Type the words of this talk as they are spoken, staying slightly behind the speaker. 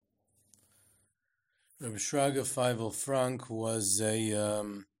Rabbi Shraga Feivel Frank was a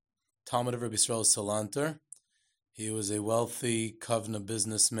Talmud of Rabbi Yisrael Salanter. He was a wealthy Kovna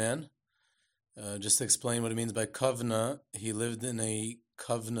businessman. Just to explain what it means by Kovna, he lived in a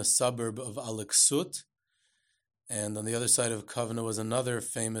Kovna suburb of Aliksut, and on the other side of Kovna was another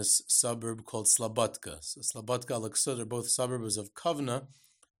famous suburb called Slabodka. So Slabodka, Aliksut are both suburbs of Kovna.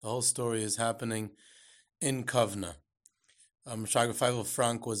 The whole story is happening in Kovna. Shraga Feivel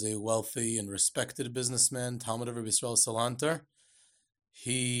Frank was a wealthy and respected businessman, Talmud of Rabbi Yisrael Salanter.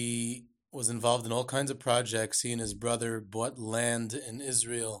 He was involved in all kinds of projects. He and his brother bought land in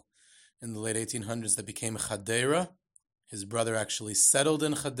Israel in the late 1800s that became Chadera. His brother actually settled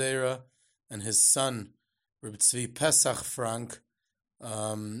in Chadera, and his son, Rabbi Tzvi Pesach Frank,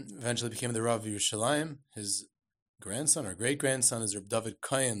 eventually became the Rav of Yerushalayim. His grandson or great-grandson is Rabbi David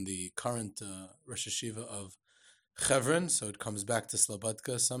Kohen, the current Rosh Hashiva of Chevron, so it comes back to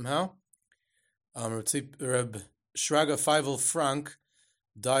Slobodka somehow. Reb Shraga Feivel Frank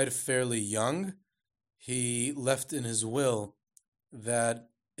died fairly young. He left in his will that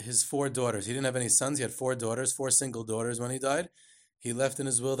his 4 daughters, he didn't have any sons, he had 4 daughters, 4 single daughters when he died. He left in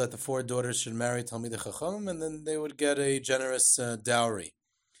his will that the 4 daughters should marry Talmidei Chachamim, and then they would get a generous dowry.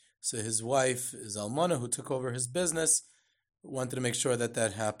 So his wife, his almana, who took over his business, wanted to make sure that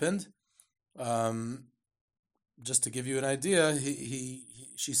that happened. Just to give you an idea,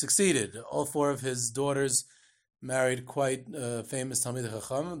 she succeeded. All 4 of his daughters married quite famous Talmidei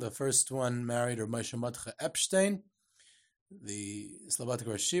Chacham. The first one married Rav Moshe Matcha Epstein, the Slobodka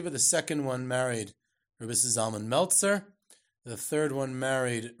Rosh Yeshiva. The second one married Rabbi Zalman Meltzer. The third one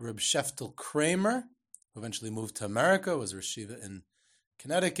married Reb Sheftel Kramer, who eventually moved to America, was a Rosh Yeshiva in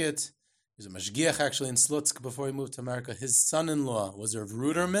Connecticut. He was a mashgiach actually in Slutsk before he moved to America. His son-in-law was Rav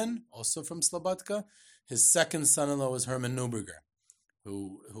Ruderman, also from Slobodka. His second son-in-law was Herman Neuberger,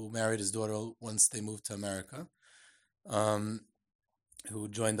 who married his daughter once they moved to America, who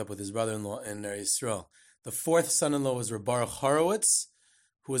joined up with his brother-in-law in Israel. The fourth son-in-law was Reb Baruch Horowitz,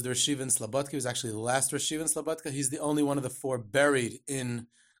 who was the Rosh Yeshiva in Slobodka. He was actually the last Rosh Yeshiva in Slobodka. He's the only one of the 4 buried in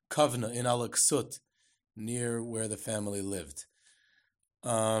Kovna, in Aliksut, near where the family lived.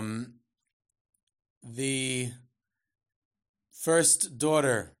 The first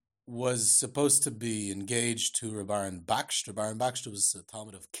daughter was supposed to be engaged to Reb Aaron Baksht. Reb Aaron Baksht was a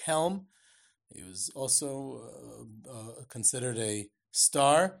Talmud of Kelm. He was also considered a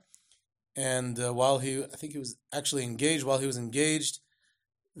star. And I think he was actually engaged. While he was engaged,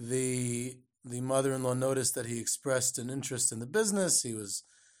 the mother-in-law noticed that he expressed an interest in the business. He was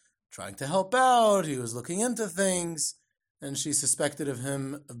trying to help out. He was looking into things. And she suspected of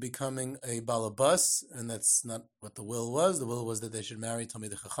him of becoming a balabas, and that's not what the will was. The will was that they should marry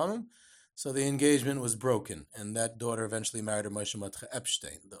Talmidei Chachamim. So the engagement was broken, and that daughter eventually married Rav Moshe Matcha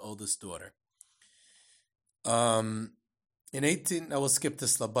Epstein, the oldest daughter. I will skip to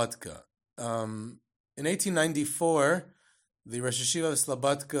Slobodka. In 1894, the Rosh Hashiva of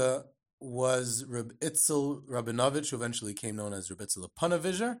Slobodka was Reb Itzel Rabinovich, who eventually became known as Reb Itzel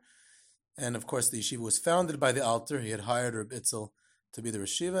Panovizher. And of course, the yeshiva was founded by the Alter. He had hired Reb Itzel to be the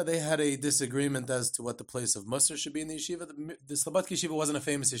Rosh Yeshiva. They had a disagreement as to what the place of Musar should be in the yeshiva. The Slobodka yeshiva wasn't a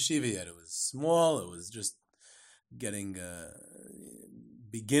famous yeshiva yet. It was small. It was just beginning.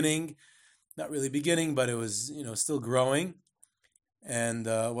 Not really beginning, but it was still growing. And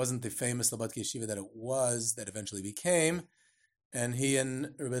it wasn't the famous Slobodka yeshiva that eventually became. And he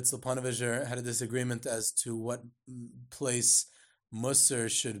and Reb Itzel Panovizher had a disagreement as to what place Musar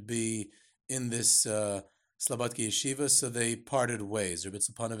should be in this Slobodka yeshiva, so they parted ways. Reb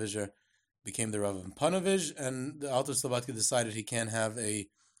Itzel Panovizher became the Rav of Panovizh, and the Alter Slobodka decided he can't have a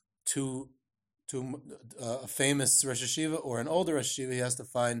famous Rosh Hashiva or an older Rosh Hashiva. He has to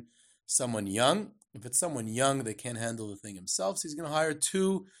find someone young. If it's someone young, they can't handle the thing himself, so he's going to hire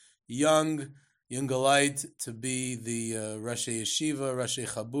 2 young Yungalite to be the Rashi Yeshiva, Rashi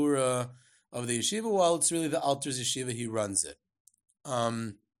Chabura of the yeshiva, while it's really the Alter's yeshiva. He runs it.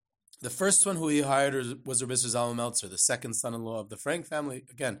 The first one who he hired was Rabbi Zalman Meltzer, the second son-in-law of the Frank family.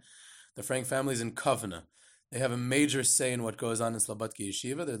 Again, the Frank family is in Kovna. They have a major say in what goes on in Slobodka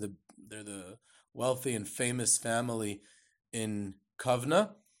Yeshiva. They're the wealthy and famous family in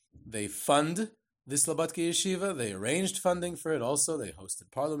Kovna. They fund the Slobodka Yeshiva. They arranged funding for it also. They hosted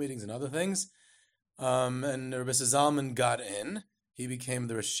parlor meetings and other things. And Rabbi Zalman got in. He became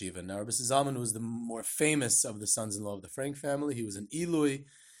the Rosh Yeshiva. Now, Rabbi Zalman was the more famous of the sons-in-law of the Frank family. He was an Ilui.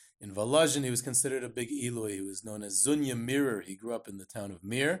 In Volozhin, he was considered a big Ilui. He was known as Zunya Mirer. He grew up in the town of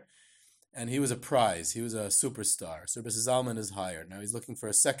Mir, and he was a prize. He was a superstar. So Rabbi Zalman is hired. Now he's looking for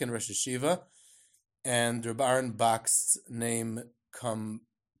a second Rosh Yeshiva, and Rabbi Aaron Baksht's name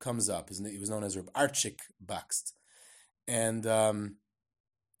comes up. He was known as Reb Archik Bakst. And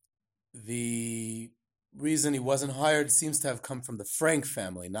the reason he wasn't hired seems to have come from the Frank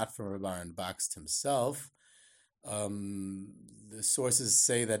family, not from Reb Aaron Bakst himself. The sources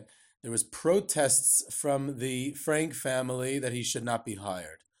say that there was protests from the Frank family that he should not be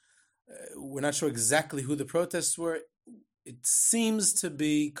hired. We're not sure exactly who the protests were. It seems to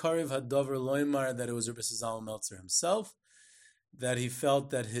be Karev Hadover Loimar, that it was Rabbi Zalman Meltzer himself, that he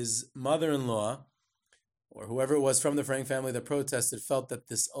felt that his mother-in-law, or whoever it was from the Frank family that protested, felt that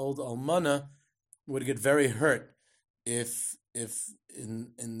this old almana would get very hurt if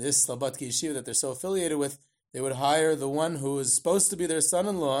in this Slabodka yeshiva that they're so affiliated with, they would hire the one who was supposed to be their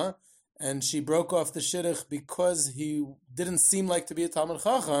son-in-law, and she broke off the shidduch because he didn't seem like to be a Talmud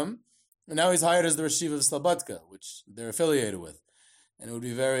Chacham, and now he's hired as the Rashiv of Slabodka, which they're affiliated with. And it would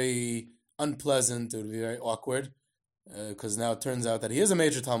be very unpleasant, it would be very awkward, because now it turns out that he is a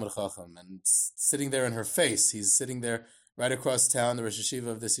major Talmud Chacham, and sitting there in her face, he's sitting there right across town, the Rosh Yeshiva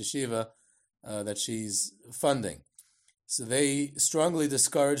of this yeshiva that she's funding. So they strongly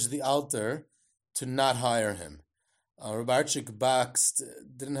discouraged the Alter to not hire him. Rabbi Archik Bakst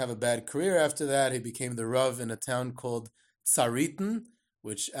didn't have a bad career after that. He became the Rav in a town called Tsaritin,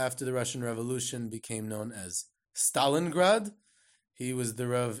 which after the Russian Revolution became known as Stalingrad. He was the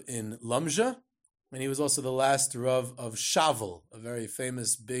Rav in Lumzha, and he was also the last Rav of Shavel, a very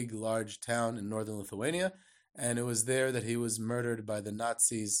famous, big, large town in northern Lithuania. And it was there that he was murdered by the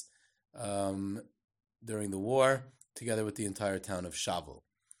Nazis during the war, together with the entire town of Shavel.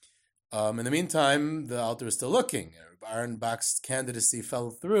 In the meantime, the Alter was still looking. Aaron Bakst's candidacy fell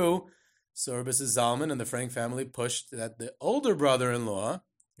through, so Rabbi Zalman and the Frank family pushed that the older brother-in-law,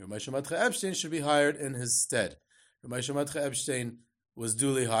 Rabbi Moshe Epstein, should be hired in his stead. Rabbi Moshe Epstein was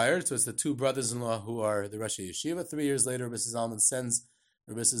duly hired, so it's the two brothers-in-law who are the Rosh Yeshiva. 3 years later, Rabbi Zalman sends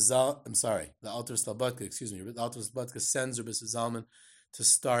the Alter Slabodka, the Alter Slabodka sends Rabbi Zalman to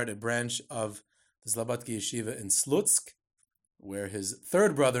start a branch of the Slabodka Yeshiva in Slutsk, where his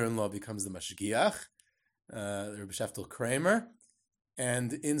third brother-in-law becomes the Mashgiach, Rabbi Sheftel Kramer.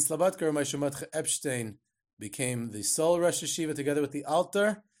 And in Slabodka, Rabbi Moshe Epstein became the sole Rosh Yeshiva together with the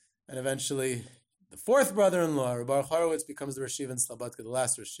Alter, and eventually the fourth brother-in-law, Rabbi Baruch Horowitz, becomes the Rosh Yeshiva in Slabodka, the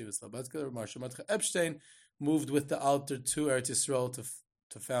last Rosh Yeshiva in Slabodka. Rabbi Moshe Epstein moved with the Alter to Eretz Yisrael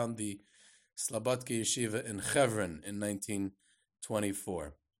to found the Slabodka Yeshiva in Chevron in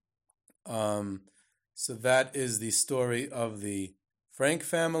 1924. So that is the story of the Frank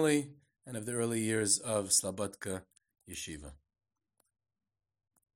family and of the early years of Slabodka Yeshiva.